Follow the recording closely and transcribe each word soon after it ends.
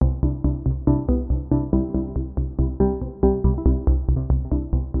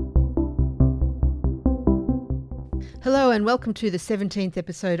Hello and welcome to the 17th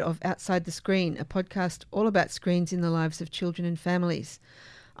episode of Outside the Screen, a podcast all about screens in the lives of children and families.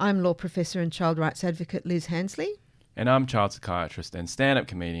 I'm law professor and child rights advocate Liz Hansley. And I'm child psychiatrist and stand-up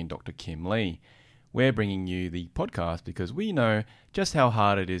comedian Dr. Kim Lee. We're bringing you the podcast because we know just how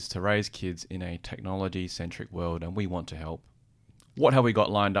hard it is to raise kids in a technology-centric world, and we want to help. What have we got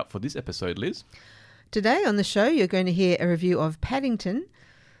lined up for this episode, Liz? Today on the show, you're going to hear a review of Paddington,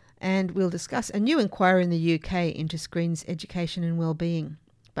 and we'll discuss a new inquiry in the UK into screens education and wellbeing.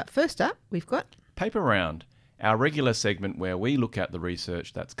 But first up, we've got Paper Round, our regular segment where we look at the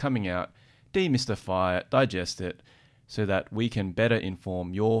research that's coming out, demystify it, digest it, so that we can better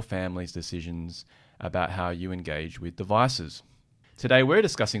inform your family's decisions about how you engage with devices. Today we're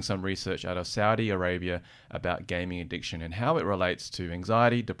discussing some research out of Saudi Arabia about gaming addiction and how it relates to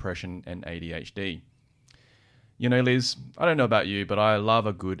anxiety, depression and ADHD. You know, Liz, I don't know about you, but I love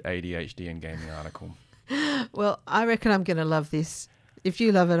a good ADHD and gaming article. Well, I reckon I'm going to love this. If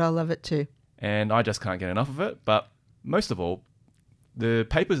you love it, I'll love it too. And I just can't get enough of it. But most of all, the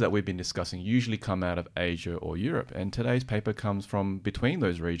papers that we've been discussing usually come out of Asia or Europe. And today's paper comes from between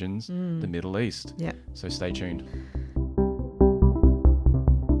those regions, the Middle East. Yeah. So stay tuned.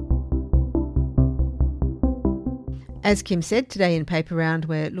 As Kim said, today in Paper Round,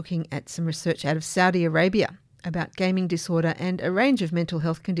 we're looking at some research out of Saudi Arabia about gaming disorder and a range of mental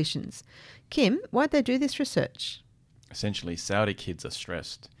health conditions. Kim, why'd they do this research? Essentially, Saudi kids are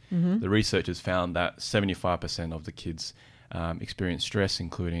stressed. The researchers found that 75% of the kids experienced stress,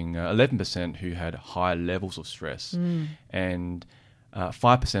 including 11% who had high levels of stress. And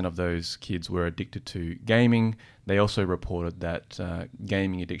 5% of those kids were addicted to gaming. They also reported that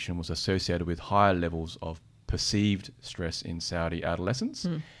gaming addiction was associated with higher levels of perceived stress in Saudi adolescents,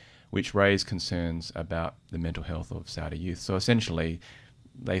 which raised concerns about the mental health of Saudi youth. So essentially,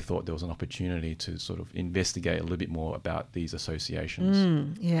 they thought there was an opportunity to sort of investigate a little bit more about these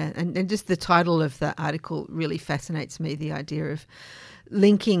associations. Yeah, and just the title of the article really fascinates me, the idea of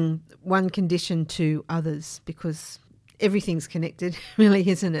linking one condition to others, because everything's connected, really,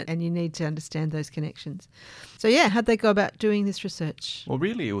 isn't it? And you need to understand those connections. So yeah, how'd they go about doing this research? Well,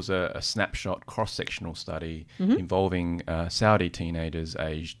 really, it was a snapshot cross-sectional study involving Saudi teenagers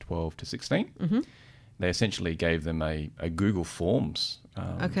aged 12 to 16. They essentially gave them a Google Forms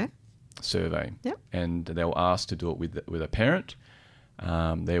survey, and they were asked to do it with a parent.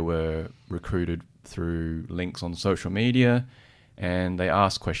 They were recruited through links on social media, and they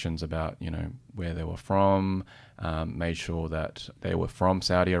asked questions about, you know, where they were from, made sure that they were from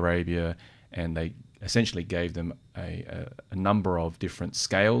Saudi Arabia, and they essentially gave them a number of different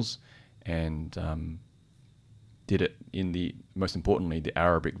scales and did it in the, most importantly, the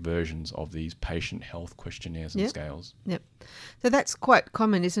Arabic versions of these patient health questionnaires and scales. Yep. So that's quite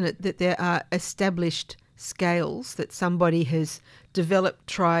common, isn't it, that there are established scales that somebody has developed,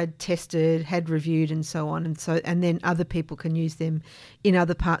 tried, tested, had reviewed and so on, and then other people can use them in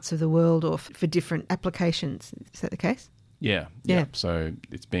other parts of the world or for different applications. Is that the case? Yeah. So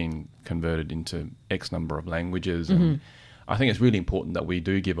it's been converted into X number of languages, and I think it's really important that we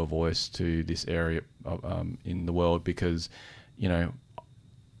do give a voice to this area of, in the world, because, you know,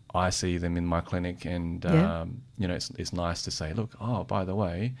 I see them in my clinic, and you know, it's nice to say, look, oh, by the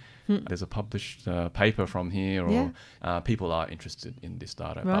way, there's a published paper from here, or people are interested in this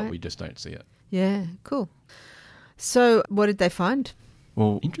data, but we just don't see it. Yeah, cool. So what did they find?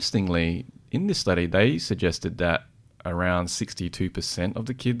 Well, interestingly, in this study, they suggested that around 62% of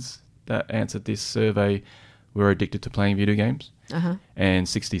the kids that answered this survey were addicted to playing video games, and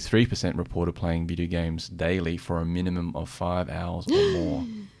 63% reported playing video games daily for a minimum of 5 hours or more.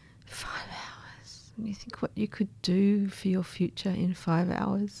 5 hours. And you think what you could do for your future in 5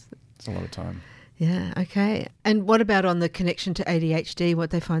 hours? It's a lot of time. Yeah, okay. And what about on the connection to ADHD,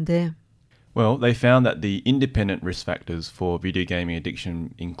 what they find there? Well, they found that the independent risk factors for video gaming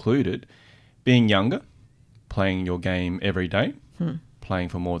addiction included being younger, playing your game every day, playing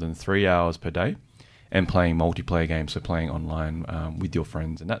for more than 3 hours per day, and playing multiplayer games, so playing online with your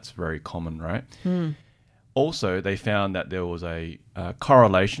friends. And that's very common, right? Also, they found that there was a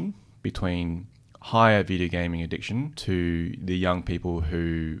correlation between higher video gaming addiction to the young people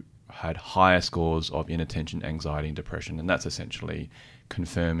who had higher scores of inattention, anxiety and depression. And that's essentially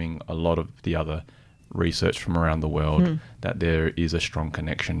confirming a lot of the other research from around the world that there is a strong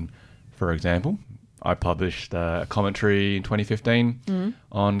connection. For example, I published a commentary in 2015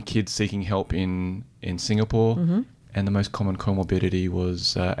 on kids seeking help in Singapore, and the most common comorbidity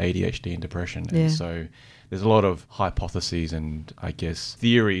was ADHD and depression. And so there's a lot of hypotheses and, I guess,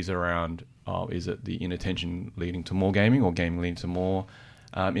 theories around, is it the inattention leading to more gaming or gaming leading to more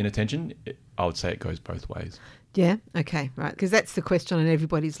inattention? I would say it goes both ways. Yeah, okay, right. Because that's the question on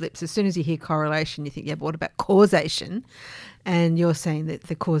everybody's lips. As soon as you hear correlation, you think, yeah, but what about causation? And you're saying that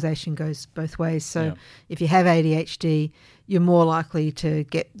the causation goes both ways. So if you have ADHD, you're more likely to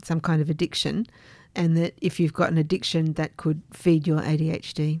get some kind of addiction, and that if you've got an addiction, that could feed your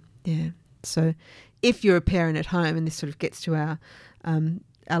ADHD. Yeah. So if you're a parent at home, and this sort of gets to our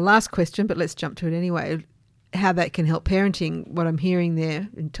last question, but let's jump to it anyway, how that can help parenting, what I'm hearing there,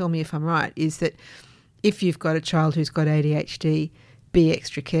 and tell me if I'm right, is that if you've got a child who's got ADHD, be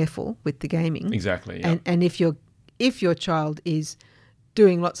extra careful with the gaming. Exactly. Yeah. And if your child is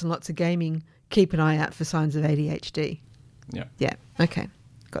doing lots and lots of gaming, keep an eye out for signs of ADHD. Yeah. Yeah. Okay.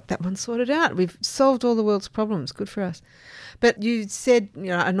 Got that one sorted out. We've solved all the world's problems. Good for us. But you said,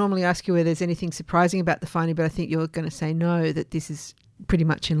 I normally ask you whether there's anything surprising about the finding, but I think you're going to say no, that this is pretty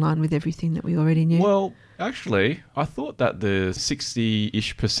much in line with everything that we already knew. Well, actually, I thought that the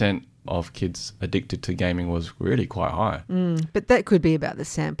 60-ish% of kids addicted to gaming was really quite high. But that could be about the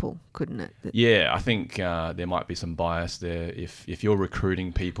sample, couldn't it? Yeah, I think there might be some bias there. If you're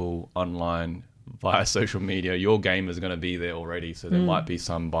recruiting people online via social media, your game is going to be there already, so there might be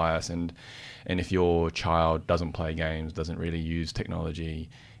some bias. And if your child doesn't play games, doesn't really use technology,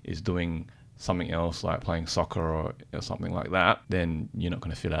 is doing something else like playing soccer or something like that, then you're not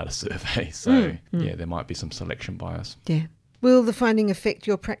going to fill out a survey. So yeah, there might be some selection bias. Yeah. Will the finding affect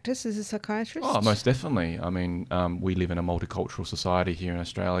your practice as a psychiatrist? Oh, most definitely. I mean, we live in a multicultural society here in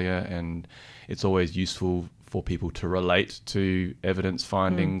Australia, and it's always useful for people to relate to evidence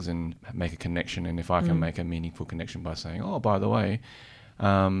findings and make a connection. And if I can make a meaningful connection by saying, oh, by the way,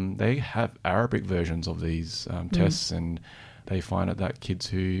 they have Arabic versions of these tests, and they find that kids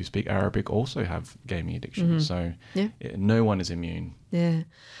who speak Arabic also have gaming addiction. So no one is immune. Yeah.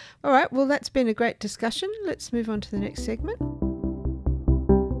 All right. Well, that's been a great discussion. Let's move on to the next segment.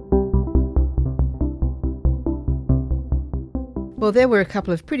 Well, there were a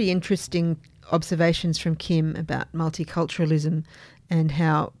couple of pretty interesting observations from Kim about multiculturalism and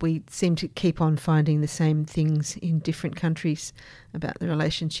how we seem to keep on finding the same things in different countries about the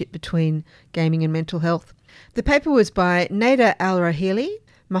relationship between gaming and mental health. The paper was by Nader Al-Rahili,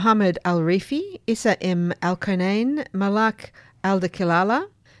 Mohammed Al-Rifi, Issa M. Al-Konain, Malak Al-Dakilala,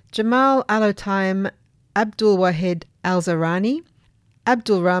 Jamal Al-Otaim, Abdul Wahed Al-Zarani,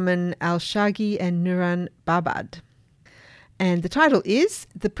 Abdul Rahman Al-Shaghi, and Nuran Babad. And the title is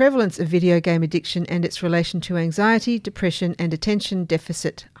The Prevalence of Video Game Addiction and Its Relation to Anxiety, Depression and Attention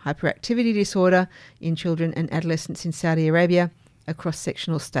Deficit Hyperactivity Disorder in Children and Adolescents in Saudi Arabia, a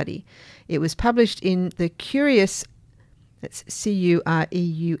cross-sectional study. It was published in the Curious, that's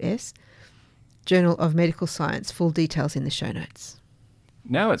C-U-R-E-U-S, Journal of Medical Science. Full details in the show notes.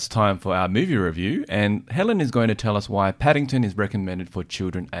 Now it's time for our movie review, and Helen is going to tell us why Paddington is recommended for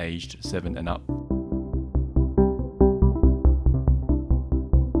children aged 7 and up.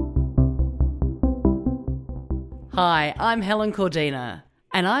 Hi, I'm Helen Cordina,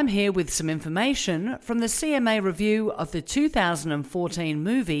 and I'm here with some information from the CMA review of the 2014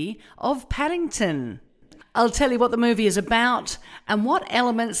 movie of Paddington. I'll tell you what the movie is about and what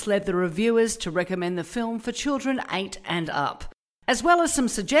elements led the reviewers to recommend the film for children 8 and up, as well as some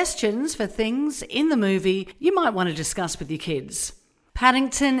suggestions for things in the movie you might want to discuss with your kids.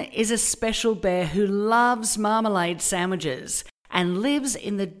 Paddington is a special bear who loves marmalade sandwiches and lives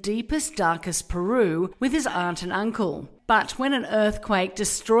in the deepest, darkest Peru with his aunt and uncle. But when an earthquake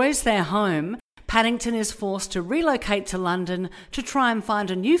destroys their home, Paddington is forced to relocate to London to try and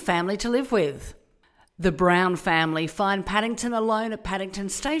find a new family to live with. The Brown family find Paddington alone at Paddington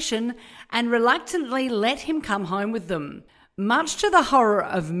Station and reluctantly let him come home with them. Much to the horror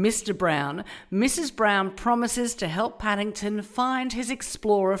of Mr. Brown, Mrs. Brown promises to help Paddington find his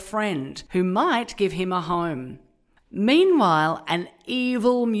explorer friend, who might give him a home. Meanwhile, an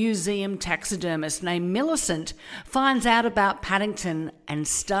evil museum taxidermist named Millicent finds out about Paddington and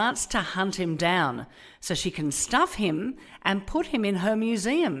starts to hunt him down so she can stuff him and put him in her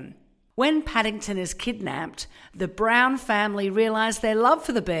museum. When Paddington is kidnapped, the Brown family realise their love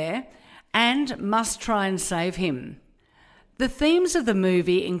for the bear and must try and save him. The themes of the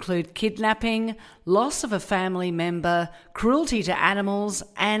movie include kidnapping, loss of a family member, cruelty to animals,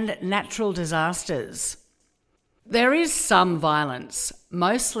 and natural disasters. There is some violence,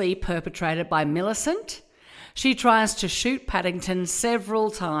 mostly perpetrated by Millicent. She tries to shoot Paddington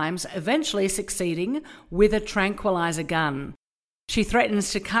several times, eventually succeeding with a tranquilizer gun. She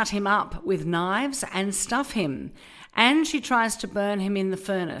threatens to cut him up with knives and stuff him, and she tries to burn him in the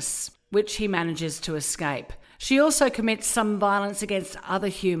furnace, which he manages to escape. She also commits some violence against other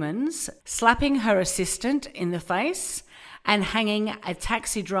humans, slapping her assistant in the face and hanging a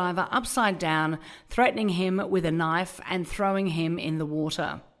taxi driver upside down, threatening him with a knife and throwing him in the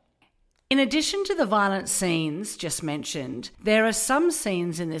water. In addition to the violent scenes just mentioned, there are some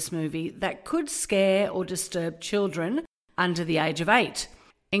scenes in this movie that could scare or disturb children under the age of 8,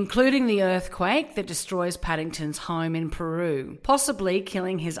 including the earthquake that destroys Paddington's home in Peru, possibly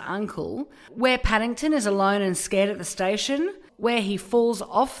killing his uncle, where Paddington is alone and scared at the station, where he falls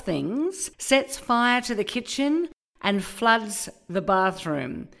off things, sets fire to the kitchen, and floods the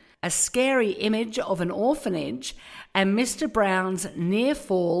bathroom. A scary image of an orphanage and Mr. Brown's near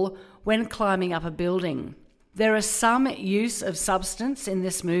fall when climbing up a building. There is some use of substance in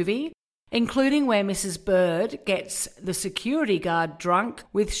this movie, including where Mrs. Bird gets the security guard drunk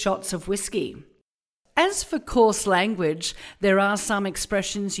with shots of whiskey. As for coarse language, there are some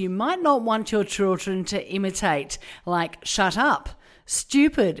expressions you might not want your children to imitate, like shut up,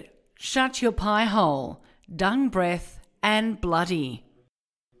 stupid, shut your pie hole, dung breath, and bloody.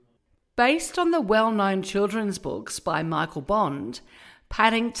 Based on the well-known children's books by Michael Bond,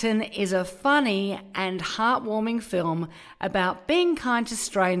 Paddington is a funny and heartwarming film about being kind to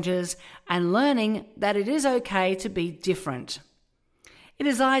strangers and learning that it is okay to be different. It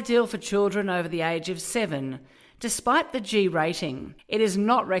is ideal for children over the age of 7. Despite the G rating, it is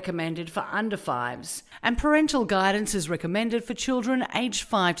not recommended for under 5s, and parental guidance is recommended for children aged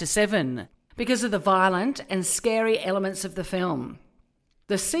 5 to 7 because of the violent and scary elements of the film.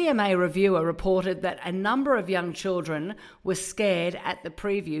 The CMA reviewer reported that a number of young children were scared at the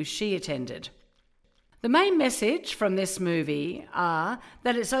preview she attended. The main message from this movie are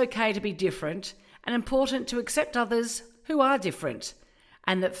that it's okay to be different and important to accept others who are different,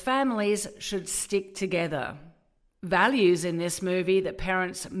 and that families should stick together. Values in this movie that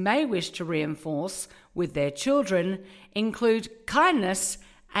parents may wish to reinforce with their children include kindness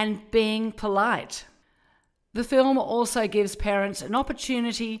and being polite. The film also gives parents an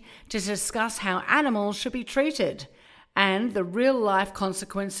opportunity to discuss how animals should be treated and the real-life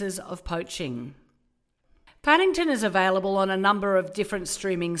consequences of poaching. Paddington is available on a number of different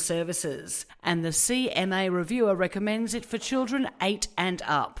streaming services, and the CMA reviewer recommends it for children 8 and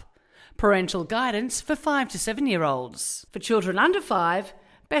up. Parental guidance for 5 to 7-year-olds. For children under 5,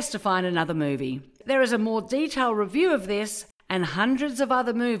 best to find another movie. There is a more detailed review of this and hundreds of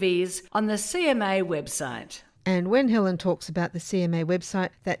other movies on the CMA website. And when Helen talks about the CMA website,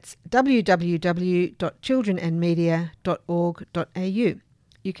 that's www.childrenandmedia.org.au.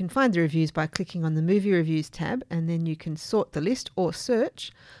 You can find the reviews by clicking on the Movie Reviews tab, and then you can sort the list or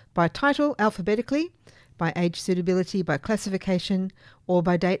search by title alphabetically, by age suitability, by classification, or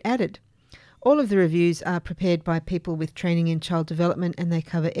by date added. All of the reviews are prepared by people with training in child development, and they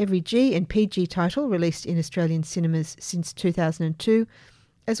cover every G and PG title released in Australian cinemas since 2002,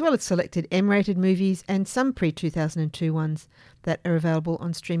 as well as selected M-rated movies and some pre-2002 ones that are available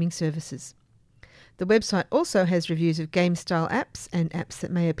on streaming services. The website also has reviews of game-style apps and apps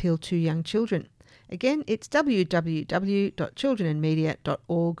that may appeal to young children. Again, it's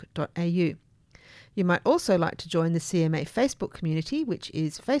www.childrenandmedia.org.au. You might also like to join the CMA Facebook community, which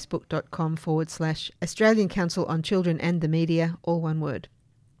is facebook.com/Australian Council on Children and the Media, all one word.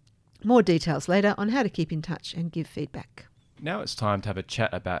 More details later on how to keep in touch and give feedback. Now it's time to have a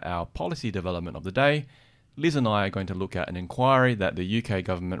chat about our policy development of the day. Liz and I are going to look at an inquiry that the UK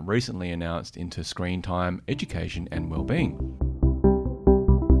government recently announced into screen time, education and wellbeing.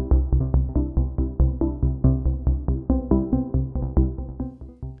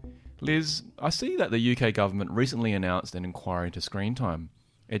 Liz, I see that the UK government recently announced an inquiry into screen time,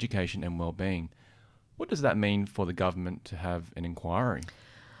 education and wellbeing. What does that mean for the government to have an inquiry?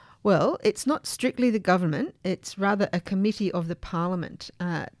 Well, it's not strictly the government, it's rather a committee of the parliament,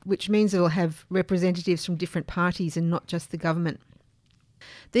 which means it'll have representatives from different parties and not just the government.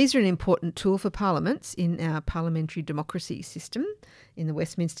 These are an important tool for parliaments in our parliamentary democracy system, in the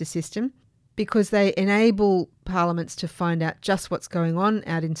Westminster system, because they enable parliaments to find out just what's going on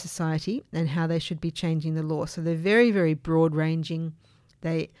out in society and how they should be changing the law. So they're very, very broad-ranging.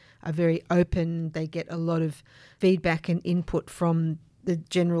 They are very open. They get a lot of feedback and input from the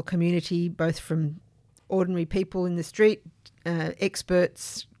general community, both from ordinary people in the street,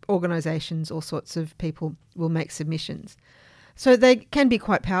 experts, organisations, all sorts of people will make submissions. So they can be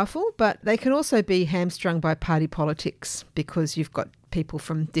quite powerful, but they can also be hamstrung by party politics because you've got people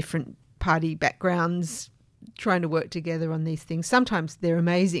from different party backgrounds trying to work together on these things. Sometimes they're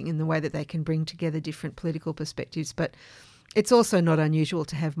amazing in the way that they can bring together different political perspectives, but it's also not unusual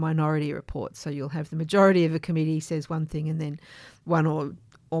to have minority reports. So you'll have the majority of a committee says one thing and then one or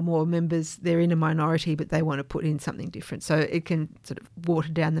more members, they're in a minority, but they want to put in something different. So it can sort of water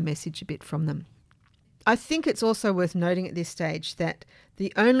down the message a bit from them. I think it's also worth noting at this stage that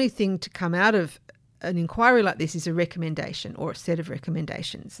the only thing to come out of an inquiry like this is a recommendation or a set of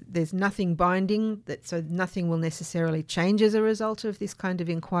recommendations. There's nothing binding, so nothing will necessarily change as a result of this kind of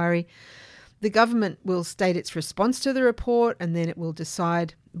inquiry. The government will state its response to the report, and then it will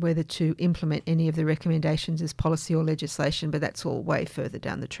decide whether to implement any of the recommendations as policy or legislation, but that's all way further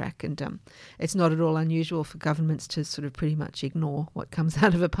down the track. And it's not at all unusual for governments to sort of pretty much ignore what comes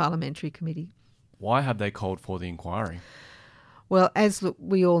out of a parliamentary committee. Why have they called for the inquiry? Well, as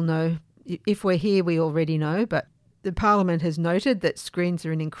we all know, if we're here, we already know, but the Parliament has noted that screens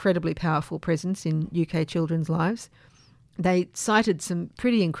are an incredibly powerful presence in UK children's lives. They cited some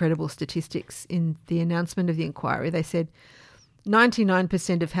pretty incredible statistics in the announcement of the inquiry. They said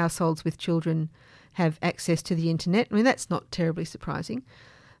 99% of households with children have access to the internet. I mean, that's not terribly surprising.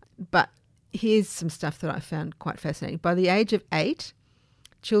 But here's some stuff that I found quite fascinating. By the age of 8,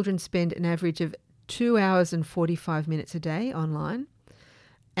 children spend an average of 2 hours and 45 minutes a day online.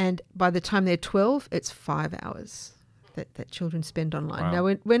 And by the time they're 12, it's 5 hours that children spend online. Wow.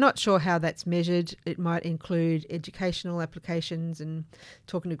 Now, we're not sure how that's measured. It might include educational applications and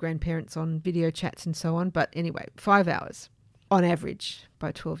talking to grandparents on video chats and so on. But anyway, 5 hours on average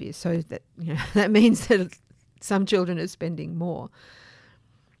by 12 years. So that, that means that some children are spending more.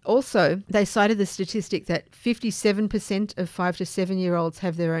 Also, they cited the statistic that 57% of 5 to 7-year-olds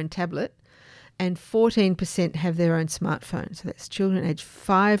have their own tablet, and 14% have their own smartphone. So that's children aged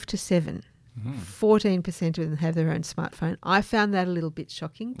 5 to 7. 14% of them have their own smartphone. I found that a little bit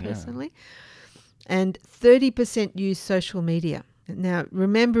shocking, personally. Yeah. And 30% use social media. Now,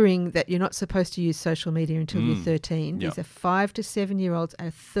 remembering that you're not supposed to use social media until you're 13, these are 5 to 7-year-olds, a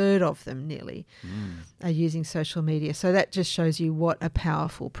third of them nearly are using social media. So that just shows you what a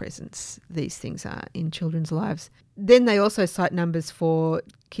powerful presence these things are in children's lives. Then they also cite numbers for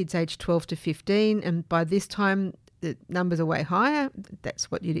kids aged 12 to 15, and by this time the numbers are way higher.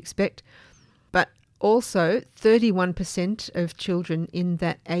 That's what you'd expect. But also 31% of children in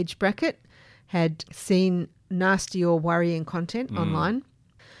that age bracket had seen nasty or worrying content online.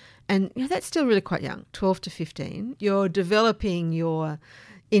 And that's still really quite young, 12 to 15. You're developing your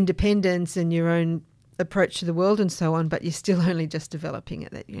independence and your own approach to the world and so on, but you're still only just developing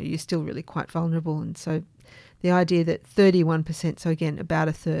it. You're still really quite vulnerable. And so the idea that 31%, so again, about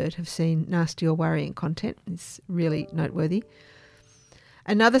a third, have seen nasty or worrying content is really noteworthy.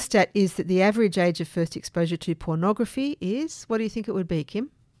 Another stat is that the average age of first exposure to pornography is, what do you think it would be,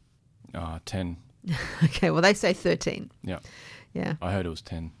 Kim? 10. Okay, well, they say 13. Yeah. Yeah. I heard it was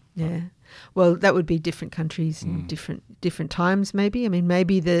 10. Yeah. Well, that would be different countries and different times maybe. I mean,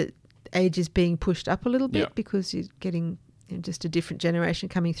 maybe the age is being pushed up a little bit because you're getting just a different generation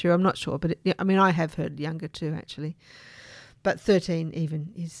coming through. I'm not sure, but I have heard younger too, actually. But 13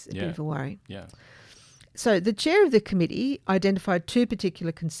 even is a bit of a worry. Yeah. So the chair of the committee identified 2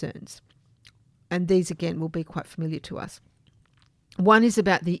 particular concerns, and these again will be quite familiar to us. One is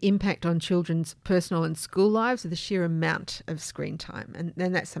about the impact on children's personal and school lives of the sheer amount of screen time. And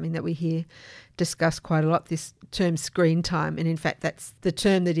then that's something that we hear discussed quite a lot, this term screen time. And in fact, that's the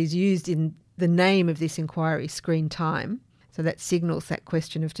term that is used in the name of this inquiry, screen time. So that signals that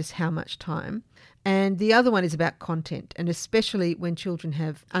question of just how much time. And the other one is about content, and especially when children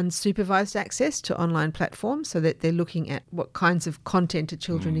have unsupervised access to online platforms, so that they're looking at what kinds of content are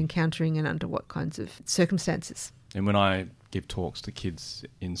children encountering and under what kinds of circumstances. And when I give talks to kids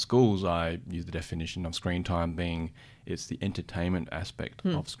in schools, I use the definition of screen time being it's the entertainment aspect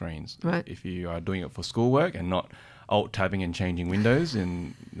of screens. Right. If you are doing it for schoolwork and not alt-tabbing and changing windows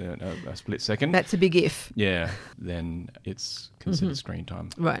in a split second. That's a big if. Yeah, then it's considered screen time.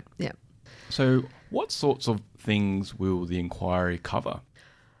 Right, yeah. So what sorts of things will the inquiry cover?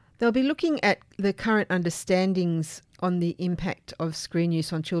 They'll be looking at the current understandings on the impact of screen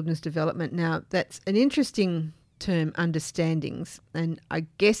use on children's development. Now, that's an interesting term, understandings, and I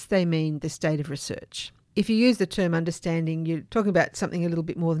guess they mean the state of research. If you use the term understanding, you're talking about something a little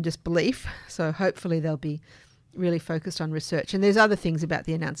bit more than just belief, so hopefully they'll be really focused on research. And there's other things about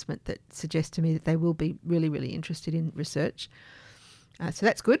the announcement that suggest to me that they will be really, really interested in research. So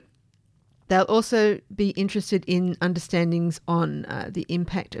that's good. They'll also be interested in understandings on the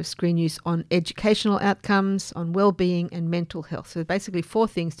impact of screen use on educational outcomes, on wellbeing and mental health. So basically 4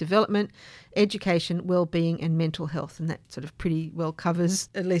 things: development, education, wellbeing and mental health. And that sort of pretty well covers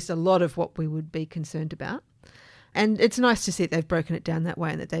at least a lot of what we would be concerned about. And it's nice to see that they've broken it down that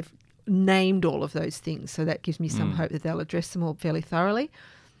way and that they've named all of those things. So that gives me some hope that they'll address them all fairly thoroughly.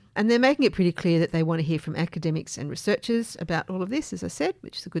 And they're making it pretty clear that they want to hear from academics and researchers about all of this, as I said,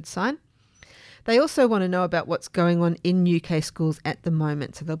 which is a good sign. They also want to know about what's going on in UK schools at the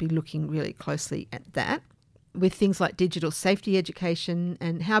moment, so they'll be looking really closely at that, with things like digital safety education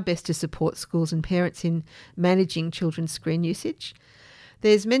and how best to support schools and parents in managing children's screen usage.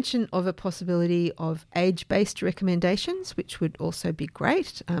 There's mention of a possibility of age-based recommendations, which would also be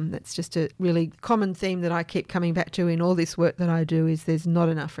great. That's just a really common theme that I keep coming back to in all this work that I do, is there's not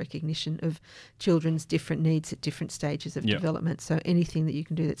enough recognition of children's different needs at different stages of development. So anything that you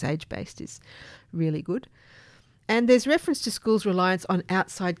can do that's age-based is really good. And there's reference to schools' reliance on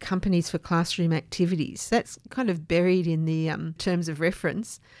outside companies for classroom activities. That's kind of buried in the terms of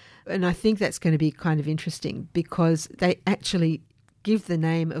reference. And I think that's going to be kind of interesting because they actually give the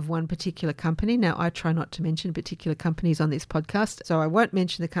name of one particular company. Now, I try not to mention particular companies on this podcast, so I won't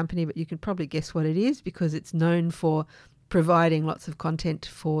mention the company, but you can probably guess what it is because it's known for providing lots of content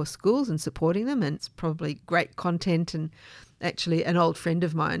for schools and supporting them, and it's probably great content. And actually, an old friend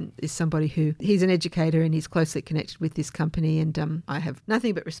of mine is somebody who, he's an educator and he's closely connected with this company, and I have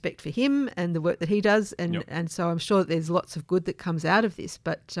nothing but respect for him and the work that he does, and so I'm sure that there's lots of good that comes out of this,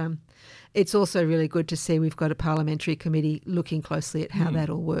 but it's also really good to see we've got a parliamentary committee looking closely at how that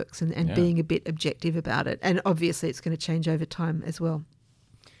all works and being a bit objective about it, and obviously it's going to change over time as well.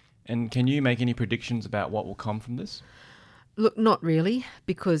 And can you make any predictions about what will come from this? Look, not really,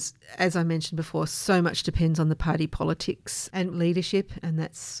 because as I mentioned before, so much depends on the party politics and leadership, and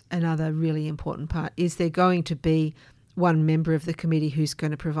that's another really important part. Is there going to be one member of the committee who's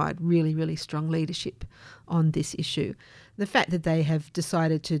going to provide really, really strong leadership on this issue? The fact that they have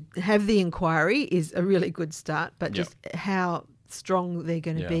decided to have the inquiry is a really good start, but just how strong they're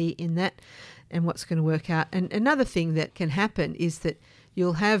going to be in that and what's going to work out. And another thing that can happen is that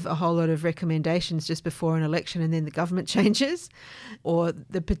you'll have a whole lot of recommendations just before an election and then the government changes, or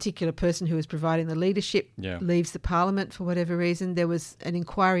the particular person who is providing the leadership leaves the parliament for whatever reason. There was an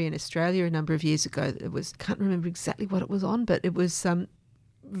inquiry in Australia a number of years ago that was, can't remember exactly what it was on, but it was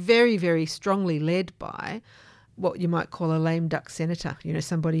very, very strongly led by what you might call a lame duck senator,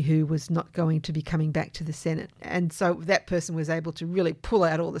 somebody who was not going to be coming back to the Senate. And so that person was able to really pull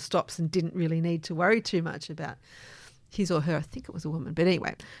out all the stops and didn't really need to worry too much about his or her, I think it was a woman, but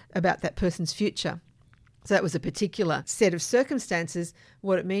anyway, about that person's future. So that was a particular set of circumstances.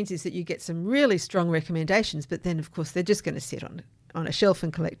 What it means is that you get some really strong recommendations, but then, of course, they're just going to sit on a shelf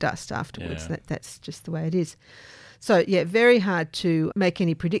and collect dust afterwards. That's just the way it is. So, very hard to make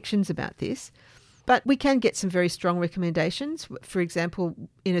any predictions about this. But we can get some very strong recommendations. For example,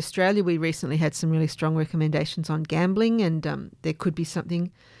 in Australia, we recently had some really strong recommendations on gambling, and there could be something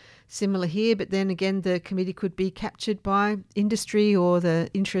similar here, but then again, the committee could be captured by industry or the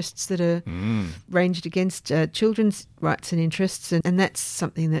interests that are ranged against children's rights and interests, and that's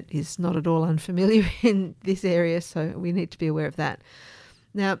something that is not at all unfamiliar in this area, so we need to be aware of that.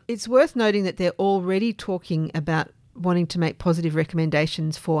 Now, it's worth noting that they're already talking about wanting to make positive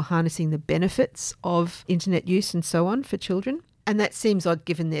recommendations for harnessing the benefits of internet use and so on for children. And that seems odd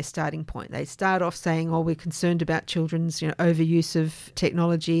given their starting point. They start off saying, we're concerned about children's overuse of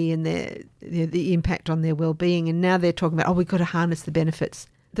technology and the impact on their well-being. And now they're talking about, we've got to harness the benefits.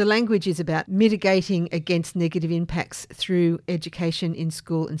 The language is about mitigating against negative impacts through education in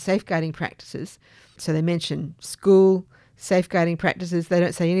school and safeguarding practices. So they mention school, safeguarding practices. They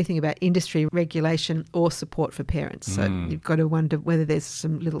don't say anything about industry regulation or support for parents. So you've got to wonder whether there's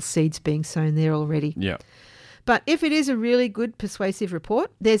some little seeds being sown there already. Yeah. But if it is a really good persuasive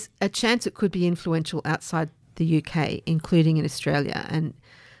report, there's a chance it could be influential outside the UK, including in Australia. And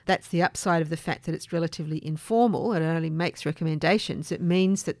that's the upside of the fact that it's relatively informal and it only makes recommendations. It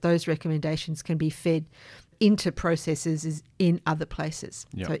means that those recommendations can be fed into processes in other places.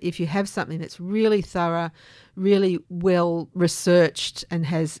 Yep. So if you have something that's really thorough, really well researched and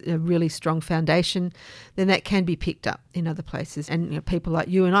has a really strong foundation, then that can be picked up in other places. And people like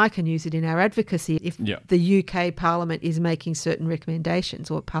you and I can use it in our advocacy. If the UK Parliament is making certain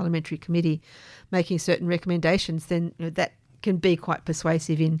recommendations, or a parliamentary committee making certain recommendations, then that can be quite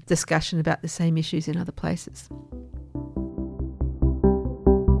persuasive in discussion about the same issues in other places.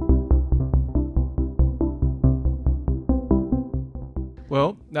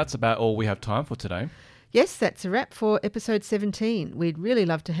 Well, that's about all we have time for today. Yes, that's a wrap for episode 17. We'd really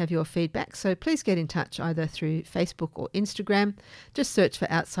love to have your feedback, so please get in touch either through Facebook or Instagram. Just search for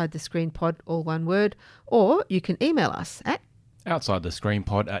Outside the Screen Pod, all one word, or you can email us at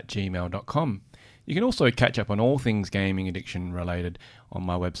outsidethescreenpod@gmail.com. You can also catch up on all things gaming addiction related on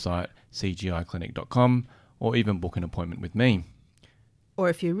my website, cgiclinic.com, or even book an appointment with me. Or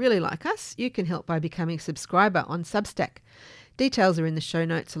if you really like us, you can help by becoming a subscriber on Substack. Details are in the show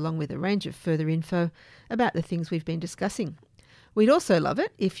notes, along with a range of further info about the things we've been discussing. We'd also love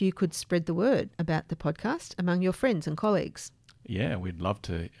it if you could spread the word about the podcast among your friends and colleagues. Yeah, we'd love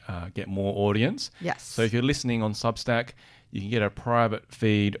to get more audience. Yes. So if you're listening on Substack, you can get a private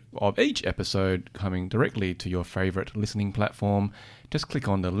feed of each episode coming directly to your favourite listening platform. Just click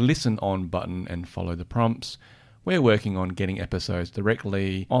on the Listen On button and follow the prompts. We're working on getting episodes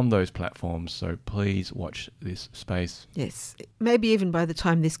directly on those platforms, so please watch this space. Yes. Maybe even by the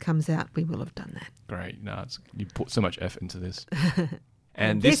time this comes out, we will have done that. Great. No, you put so much effort into this.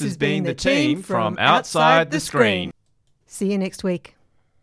 And this has been the team from Outside the Screen. See you next week.